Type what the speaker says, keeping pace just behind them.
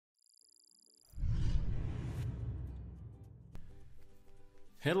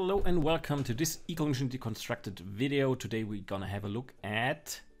Hello and welcome to this eCognition Deconstructed video. Today we're gonna have a look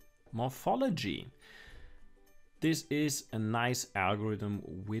at morphology. This is a nice algorithm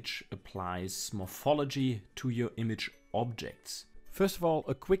which applies morphology to your image objects. First of all,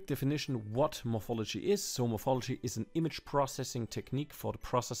 a quick definition what morphology is. So morphology is an image processing technique for the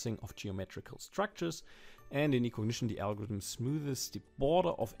processing of geometrical structures. And in eCognition, the algorithm smoothes the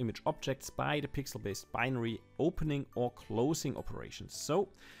border of image objects by the pixel-based binary opening or closing operations. So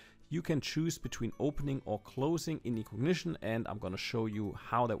you can choose between opening or closing in eCognition, and I'm going to show you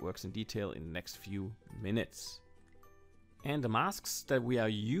how that works in detail in the next few minutes. And the masks that we are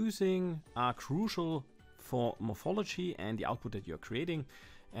using are crucial for morphology and the output that you're creating.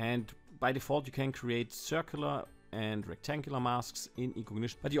 And by default, you can create circular and rectangular masks in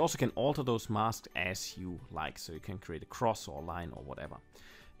eCognition, but you also can alter those masks as you like. So you can create a cross or a line or whatever.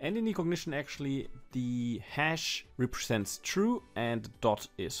 And in eCognition, actually, the hash represents true and the dot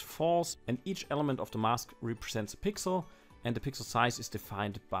is false. And each element of the mask represents a pixel, and the pixel size is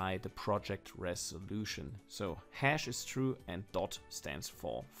defined by the project resolution. So hash is true and dot stands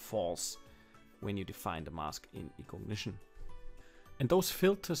for false when you define the mask in eCognition. And those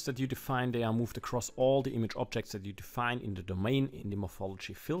filters that you define, they are moved across all the image objects that you define in the domain in the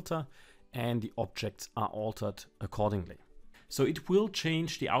morphology filter, and the objects are altered accordingly. So it will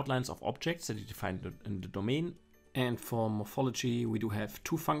change the outlines of objects that you define in the domain. And for morphology, we do have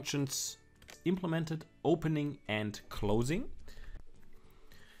two functions implemented, opening and closing.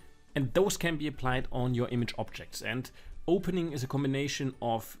 And those can be applied on your image objects. And opening is a combination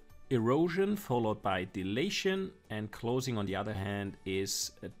of erosion followed by dilation, and closing on the other hand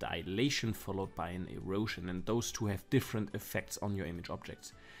is a dilation followed by an erosion, and those two have different effects on your image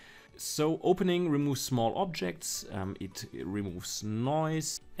objects. So opening removes small objects, it removes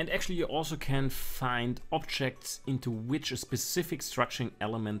noise, and actually you also can find objects into which a specific structuring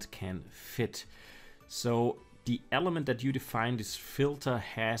element can fit. So the element that you define, this filter,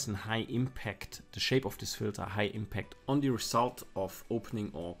 has a high impact, the shape of this filter, high impact on the result of opening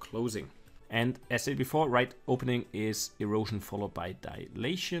or closing. And as said before, right, opening is erosion followed by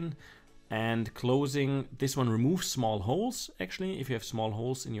dilation, and closing, this one removes small holes. Actually, if you have small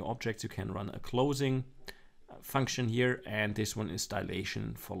holes in your objects, you can run a closing function here, and this one is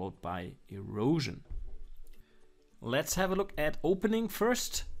dilation followed by erosion. Let's have a look at opening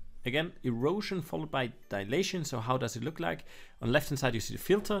first. Again, erosion followed by dilation. So how does it look like? On the left hand side, you see the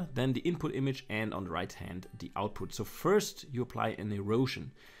filter, then the input image, and on the right hand, the output. So first you apply an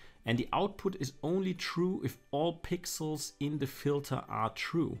erosion, and the output is only true if all pixels in the filter are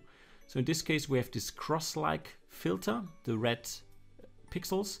true. So in this case, we have this cross-like filter, the red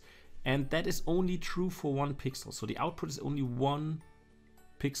pixels, and that is only true for one pixel. So the output is only one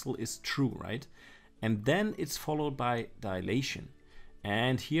pixel is true, right? And then it's followed by dilation.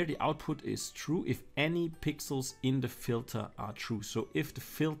 And here the output is true if any pixels in the filter are true. So if the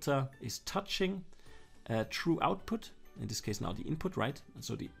filter is touching a true output, in this case now the input, right?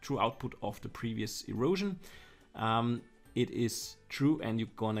 So the true output of the previous erosion, it is true, and you're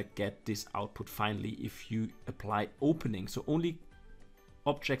gonna get this output finally if you apply opening. So only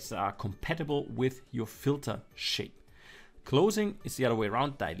objects that are compatible with your filter shape. Closing is the other way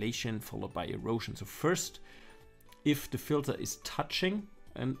around, dilation followed by erosion. So first, if the filter is touching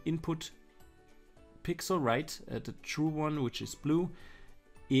an input pixel, right, the true one, which is blue,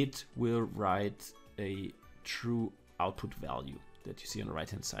 it will write a true output value that you see on the right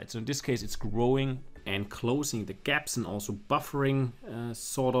hand side. So in this case, it's growing and closing the gaps and also buffering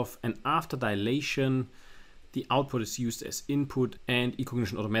sort of. And after dilation, the output is used as input, and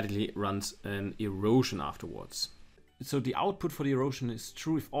eCognition automatically runs an erosion afterwards. So the output for the erosion is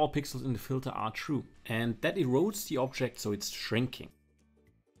true if all pixels in the filter are true, and that erodes the object, so it's shrinking.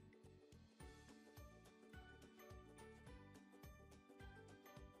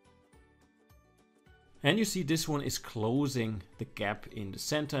 And you see this one is closing the gap in the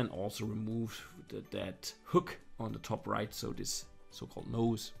center and also remove that hook on the top right, so this so-called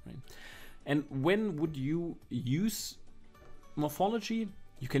nose, right? And when would you use morphology?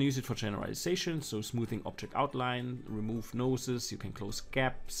 You can use it for generalization, so smoothing object outline, remove noses, you can close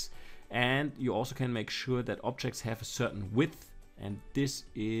gaps, and you also can make sure that objects have a certain width, and this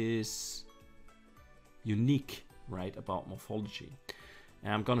is unique, right, about morphology.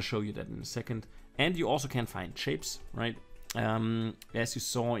 And I'm gonna show you that in a second. And you also can find shapes, right? As you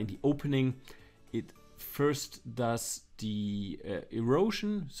saw in the opening, it first does the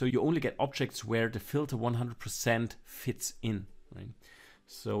erosion, so you only get objects where the filter 100% fits in, right?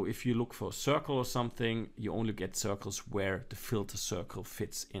 So if you look for a circle or something, you only get circles where the filter circle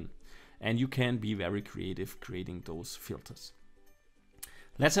fits in. And you can be very creative creating those filters.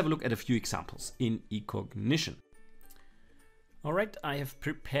 Let's have a look at a few examples in eCognition. All right, I have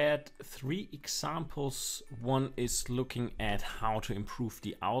prepared 3 examples. One is looking at how to improve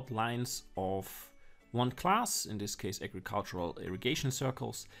the outlines of one class, in this case agricultural irrigation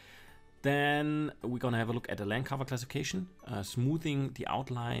circles. Then we're gonna have a look at the land cover classification, smoothing the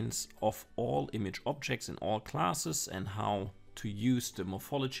outlines of all image objects in all classes and how to use the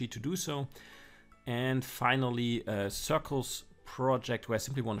morphology to do so. And finally, a circles project where I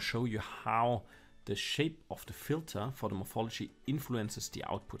simply want to show you how the shape of the filter for the morphology influences the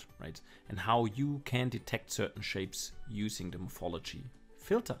output, right? And how you can detect certain shapes using the morphology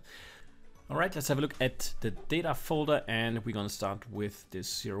filter. All right, let's have a look at the data folder, and we're gonna start with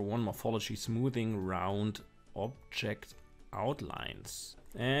this 01 morphology smoothing round object outlines.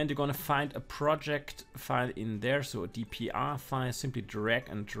 And you're gonna find a project file in there, so a DPR file. Simply drag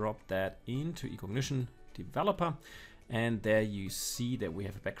and drop that into eCognition developer. And there you see that we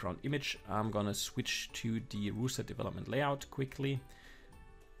have a background image. I'm gonna switch to the RuSet development layout quickly.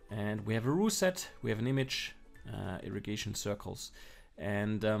 And we have a RuSet, we have an image, irrigation circles.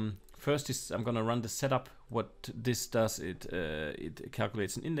 And first is I'm gonna run the setup. What this does, it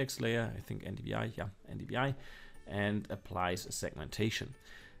calculates an index layer, I think NDVI, yeah, NDVI, and applies a segmentation.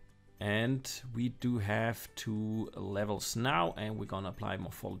 And we do have 2 levels now, and we're gonna apply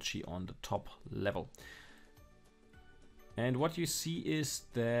morphology on the top level. And what you see is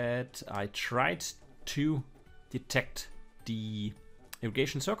that I tried to detect the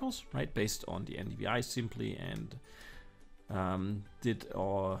irrigation circles, right, based on the NDVI simply, and did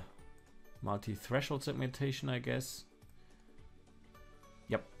our multi-threshold segmentation, I guess.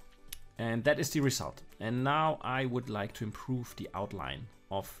 Yep, and that is the result. And now I would like to improve the outline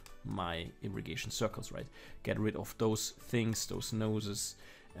of my irrigation circles, right? Get rid of those things, those noses.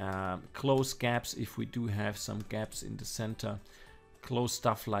 Close gaps if we do have some gaps in the center, close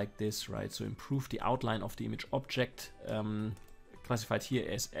stuff like this, right? So improve the outline of the image object, classified here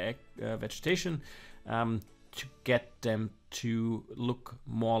as vegetation, to get them to look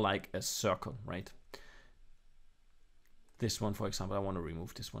more like a circle, right? This one, for example, I want to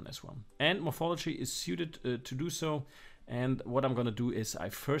remove this one as well. And morphology is suited to do so. And what I'm going to do is I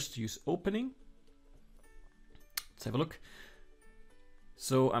first use opening. Let's have a look.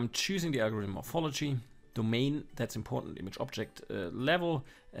 So I'm choosing the algorithm morphology, domain, that's important, image object level,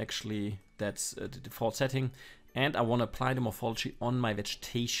 actually that's the default setting, and I want to apply the morphology on my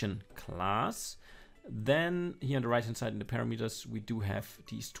vegetation class. Then here on the right hand side in the parameters we do have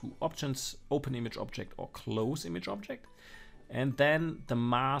these 2 options, open image object or close image object. And then the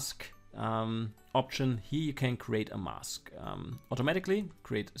mask option, here you can create a mask automatically,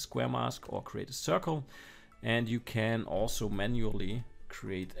 create a square mask or create a circle, and you can also manually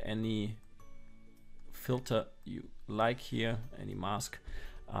create any filter you like here, any mask.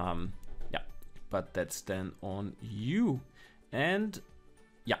 Yeah, but that's then on you. And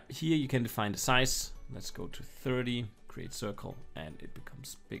yeah, here you can define the size. Let's go to 30, create circle, and it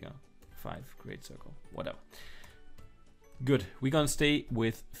becomes bigger. 5, create circle, whatever. Good, we're gonna stay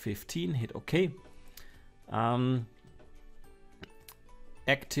with 15, hit OK.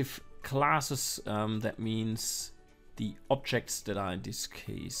 Active classes, that means the objects that are in this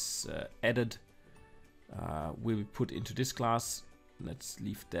case added will be put into this class. Let's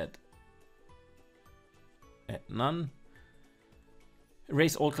leave that at none.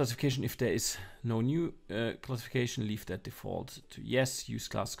 Erase all classification if there is no new classification. Leave that default to yes. Use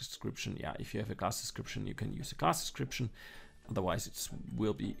class description. Yeah, if you have a class description, you can use a class description. Otherwise, it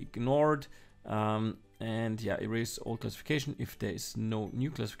will be ignored. And yeah, erase all classification if there is no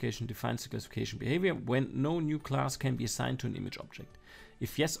new classification. Defines the classification behavior when no new class can be assigned to an image object.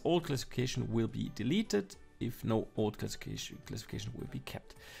 If yes, old classification will be deleted. If no, old classification will be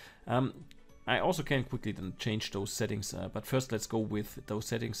kept. I also can quickly then change those settings, but first let's go with those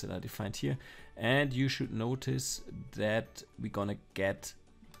settings that are defined here. And you should notice that we're gonna get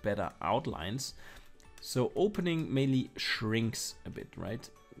better outlines. So opening mainly shrinks a bit, right?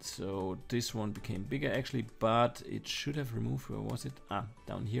 So this one became bigger actually, but it should have removed, where was it? Ah,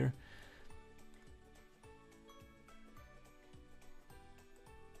 down here.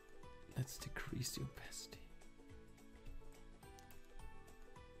 Let's decrease the opacity.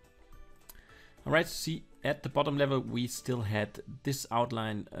 All right, see at the bottom level, we still had this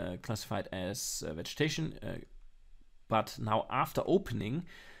outline classified as vegetation, but now after opening,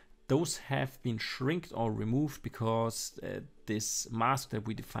 those have been shrinked or removed because this mask that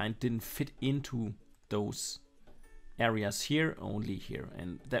we defined didn't fit into those areas here, only here.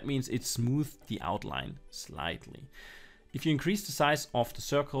 And that means it smoothed the outline slightly. If you increase the size of the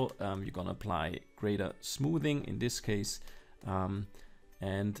circle, you're gonna apply greater smoothing in this case.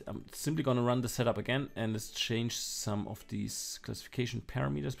 And I'm simply going to run the setup again, and let's change some of these classification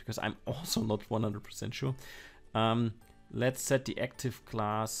parameters because I'm also not 100% sure. Let's set the active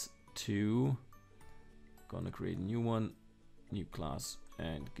class to, gonna create a new one, new class,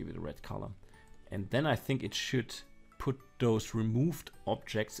 and give it a red color. And then I think it should put those removed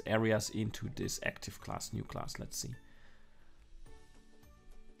objects areas into this active class, new class. Let's see.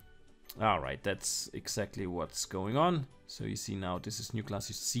 All right, that's exactly what's going on. So you see now this is new class.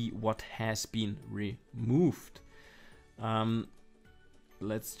 You see what has been removed.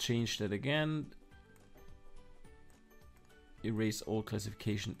 Let's change that again. Erase all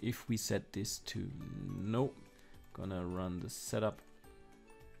classification. If we set this to no, gonna run the setup.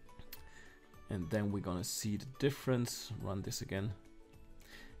 And then we're gonna see the difference. Run this again.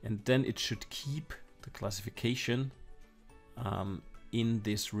 And then it should keep the classification in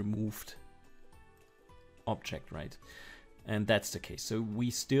this removed object, right? And that's the case. So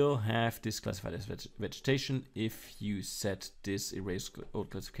we still have this classified as vegetation if you set this erase old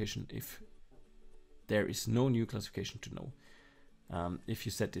classification, if there is no new classification, to no. If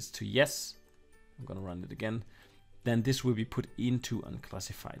you set this to yes, I'm gonna run it again, then this will be put into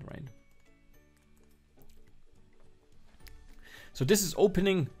unclassified, right? So this is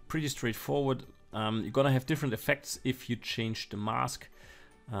opening, pretty straightforward. You're gonna have different effects if you change the mask.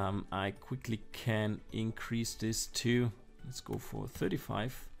 I quickly can increase this to, let's go for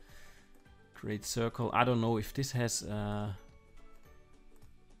 35. Create circle. I don't know if this has a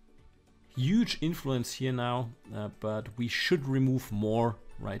huge influence here now, but we should remove more,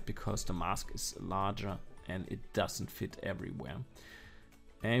 right? Because the mask is larger and it doesn't fit everywhere.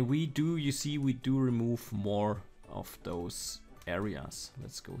 And we do, you see, we do remove more of those areas.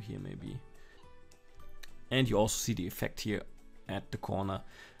 Let's go here maybe. And you also see the effect here at the corner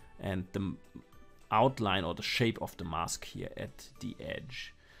and the outline or the shape of the mask here at the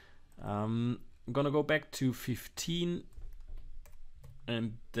edge. I'm gonna go back to 15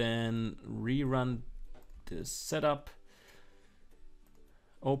 and then rerun the setup,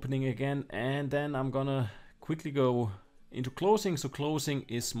 opening again, and then I'm gonna quickly go into closing. So closing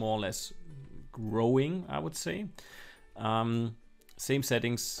is more or less growing, I would say. Same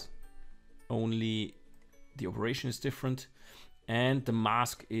settings, only the operation is different, and the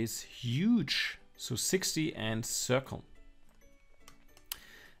mask is huge, so 60 and circle.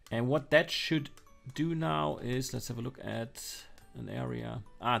 And what that should do now is, let's have a look at an area,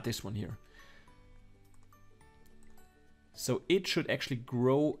 this one here. So it should actually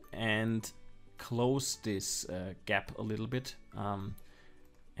grow and close this gap a little bit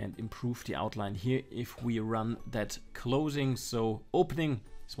and improve the outline here if we run that closing. So opening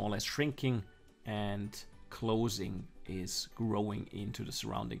is more or less shrinking and closing is growing into the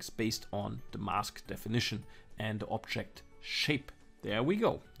surroundings based on the mask definition and the object shape. There we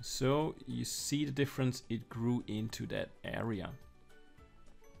go. So you see the difference, it grew into that area,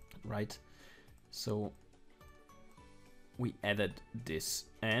 right? So we added this,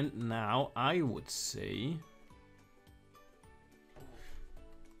 and now I would say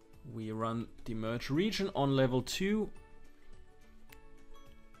we run the merge region on level 2.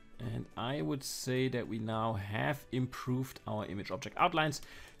 And I would say that we now have improved our image object outlines.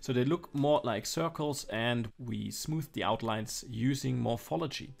 So they look more like circles, and we smooth the outlines using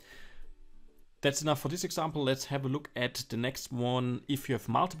Morphology. That's enough for this example. Let's have a look at the next one. If you have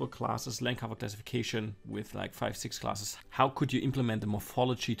multiple classes, land cover classification with like 5-6 classes, how could you implement the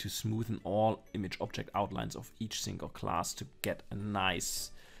Morphology to smoothen all image object outlines of each single class to get a nice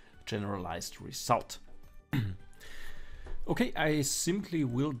generalized result? Okay, I simply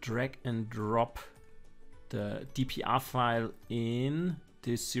will drag and drop the DPR file in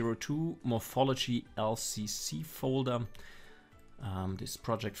this 02 Morphology LCC folder. This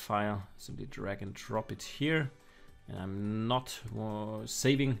project file, simply drag and drop it here. And I'm not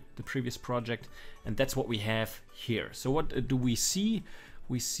saving the previous project. And that's what we have here. So what do we see?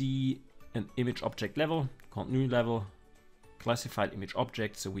 We see an image object level, called new level, classified image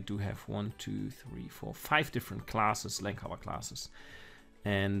object. So we do have 1, 2, 3, 4, 5 different classes, land cover classes.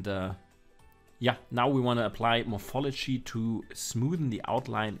 And yeah, now we want to apply Morphology to smoothen the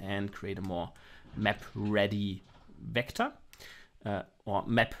outline and create a more map ready vector or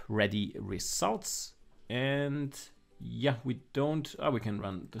map ready results. And yeah, we don't, we can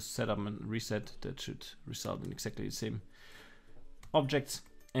run the setup and reset. That should result in exactly the same objects.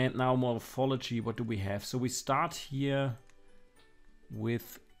 And now Morphology, what do we have? So we start here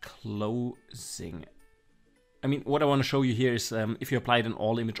with closing. I mean, what I want to show you here is if you apply it in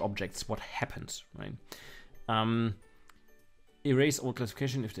all image objects, what happens, right? Erase all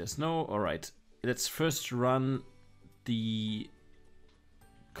classification if there's no. All right, let's first run the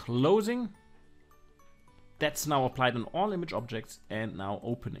closing. That's now applied on all image objects, and now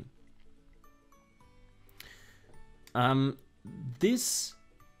opening. This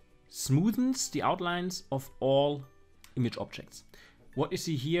smoothens the outlines of all image objects. What you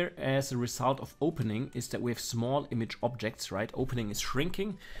see here as a result of opening is that we have small image objects, right? Opening is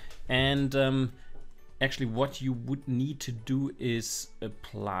shrinking, and actually what you would need to do is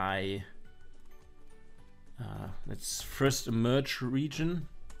apply, let's first a merge region.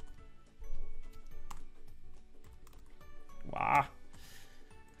 Wow.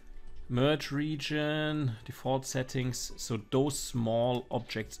 Merge region, default settings. So those small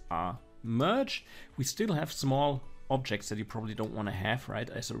objects are merged. We still have small objects that you probably don't want to have, right,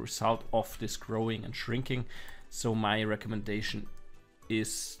 as a result of this growing and shrinking. So my recommendation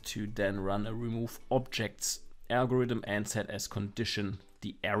is to then run a remove objects algorithm and set as condition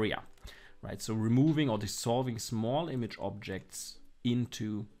the area, right? So removing or dissolving small image objects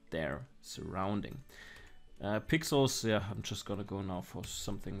into their surrounding. Pixels, yeah, I'm just gonna go now for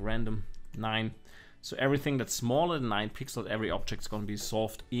something random, 9. So everything that's smaller than 9 pixels, every object is gonna be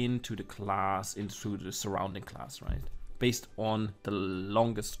dissolved into the class, into the surrounding class, right? Based on the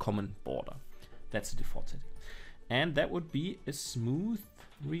longest common border. That's the default setting. And that would be a smooth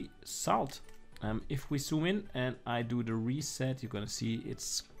result. If we zoom in and I do the reset, you're gonna see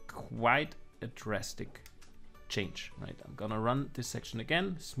it's quite a drastic change, right? I'm gonna run this section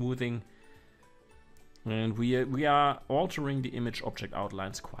again, smoothing. And we are altering the image object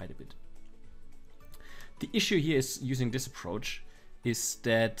outlines quite a bit. The issue here is using this approach is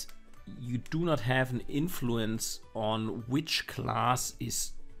that you do not have an influence on which class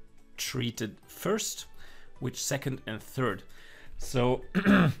is treated first, which second and third. So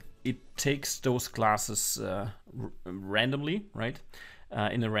it takes those classes randomly, right?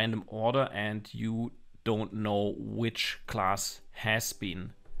 In a random order, and you don't know which class has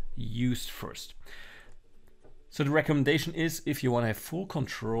been used first. So the recommendation is, if you want to have full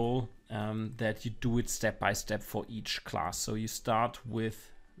control, that you do it step by step for each class. So you start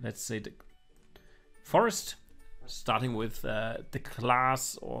with, let's say, the forest, starting with the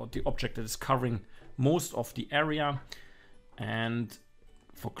class or the object that is covering most of the area, and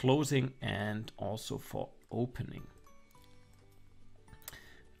for closing and also for opening.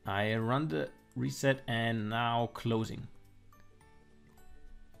 I run the reset and now closing.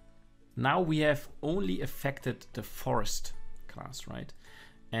 Now we have only affected the forest class, right?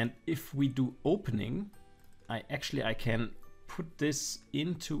 And if we do opening, I can put this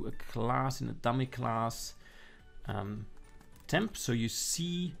into a class, in a dummy class, temp. So you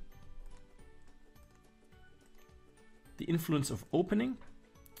see the influence of opening,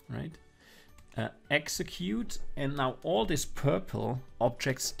 right? Execute, and now all these purple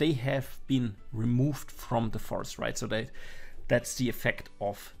objects, they have been removed from the forest, right? So that's the effect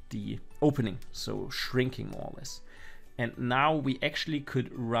of the opening, so shrinking more or less. And now we actually could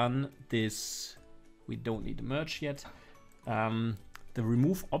run this, we don't need a merge yet, the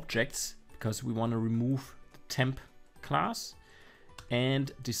remove objects, because we want to remove the temp class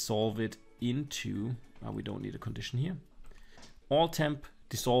and dissolve it into, we don't need a condition here, all temp,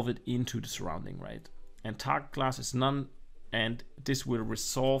 dissolve it into the surrounding, right? And target class is none, and this will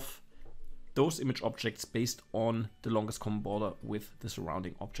resolve those image objects based on the longest common border with the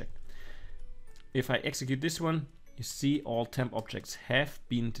surrounding object. If I execute this one, you see all temp objects have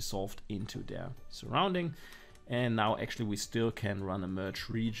been dissolved into their surrounding. And now actually we still can run a merge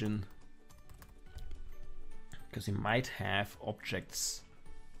region, because you might have objects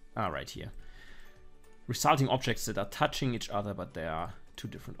right here, resulting objects that are touching each other, but they are two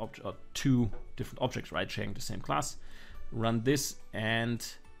different objects, right, sharing the same class. Run this, and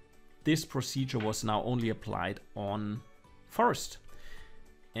this procedure was now only applied on forest.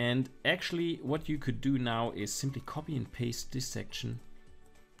 And actually what you could do now is simply copy and paste this section,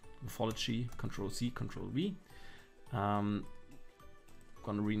 Morphology, Control-C, Control-V. I'm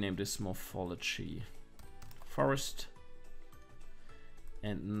gonna rename this Morphology Forest.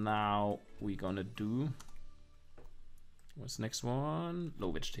 And now we're gonna do, what's the next one?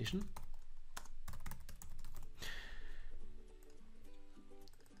 Low vegetation.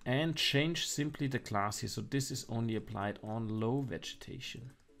 And change simply the class here. So this is only applied on low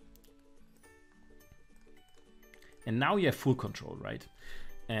vegetation. And now you have full control, right?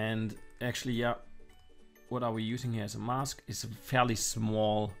 And actually, yeah, what are we using here as a mask is a fairly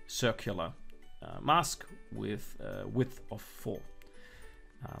small circular mask with a width of 4.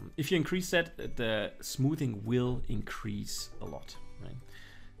 If you increase that, the smoothing will increase a lot, right?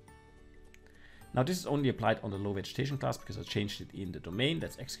 Now this is only applied on the low vegetation class because I changed it in the domain.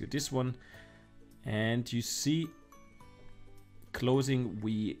 Let's execute this one. And you see closing,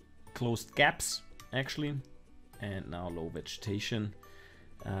 we closed gaps actually, and now low vegetation.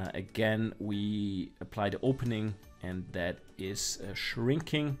 Again, we apply the opening, and that is a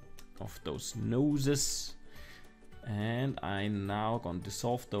shrinking of those noses. And I'm now going to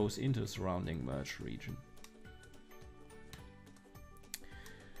dissolve those into the surrounding merge region.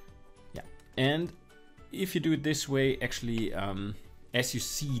 Yeah, and if you do it this way, actually, as you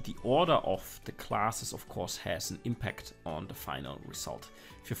see, the order of the classes, of course, has an impact on the final result.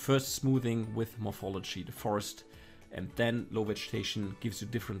 If you're first smoothing with morphology, the forest, and then low vegetation, gives you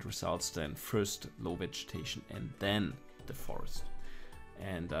different results than first low vegetation and then the forest.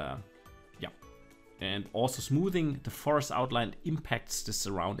 And yeah, and also smoothing the forest outline impacts the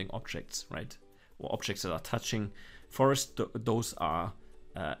surrounding objects, right? Or objects that are touching forest, those are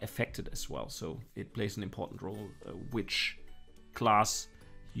affected as well. So it plays an important role which class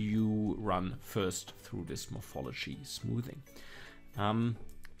you run first through this morphology smoothing.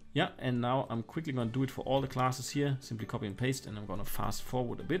 Yeah, and now I'm quickly going to do it for all the classes here. Simply copy and paste, and I'm going to fast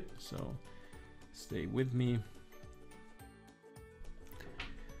forward a bit, so stay with me.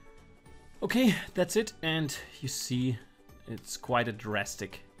 Okay, that's it, and you see it's quite a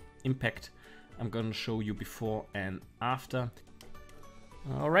drastic impact. I'm going to show you before and after.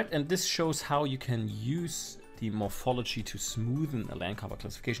 All right, and this shows how you can use the morphology to smoothen a land cover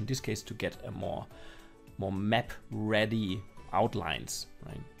classification, in this case to get a more map ready outlines,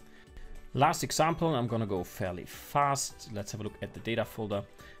 right? Last example, I'm gonna go fairly fast. Let's have a look at the data folder,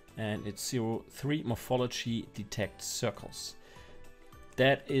 and it's 03 morphology detect circles.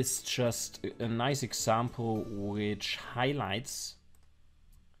 That is just a nice example which highlights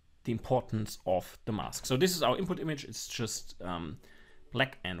the importance of the mask. So this is our input image. It's just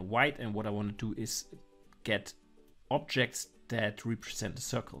black and white, and what I want to do is get objects that represent the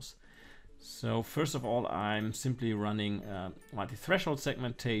circles. So first of all, I'm simply running multi-threshold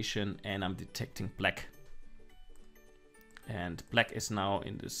segmentation, and I'm detecting black. And black is now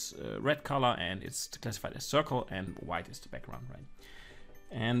in this red color, and it's classified as circle, and white is the background, right?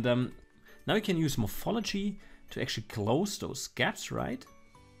 And now you can use morphology to actually close those gaps, right?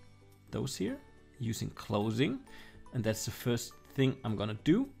 Those here, using closing. And that's the first thing I'm gonna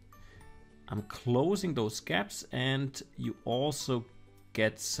do. I'm closing those gaps, and you also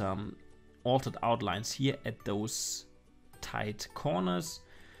get some altered outlines here at those tight corners.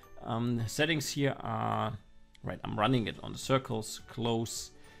 Settings here are, right, I'm running it on the circles,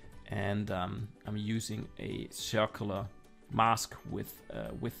 close, and I'm using a circular mask with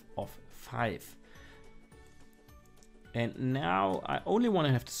a width of 5. And now I only want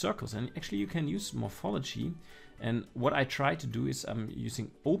to have the circles, and actually you can use morphology. And what I try to do is I'm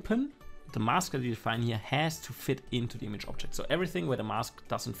using open. The mask that you define here has to fit into the image object. So everything where the mask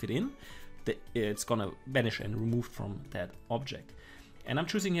doesn't fit in, it's gonna vanish and removed from that object. And I'm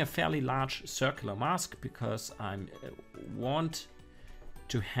choosing here a fairly large circular mask because I want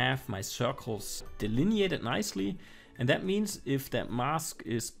to have my circles delineated nicely. And that means if that mask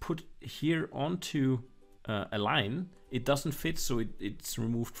is put here onto a line, it doesn't fit, so it's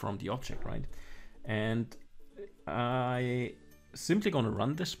removed from the object, right? And I simply gonna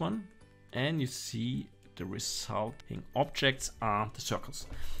run this one, and you see the resulting objects are the circles.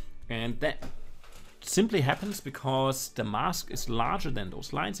 And that simply happens because the mask is larger than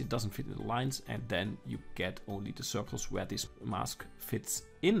those lines, it doesn't fit in the lines, and then you get only the circles where this mask fits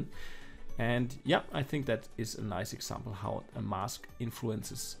in. And yeah, I think that is a nice example how a mask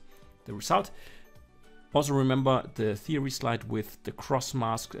influences the result. Also remember the theory slide with the cross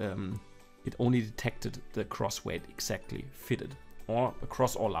mask, it only detected the cross where it exactly fitted, or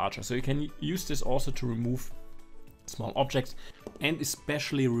across or larger. So you can use this also to remove small objects, and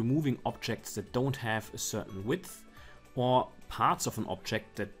especially removing objects that don't have a certain width, or parts of an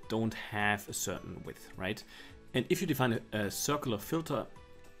object that don't have a certain width, right? And if you define a circular filter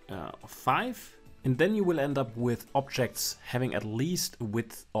of 5, and then you will end up with objects having at least a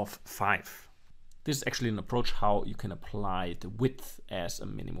width of 5. This is actually an approach how you can apply the width as a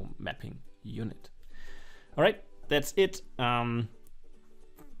minimum mapping unit. All right, that's it.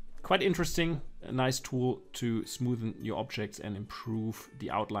 Quite interesting, a nice tool to smoothen your objects and improve the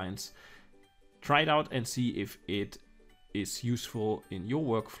outlines. Try it out and see if it is useful in your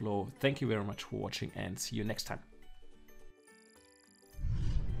workflow. Thank you very much for watching, and see you next time.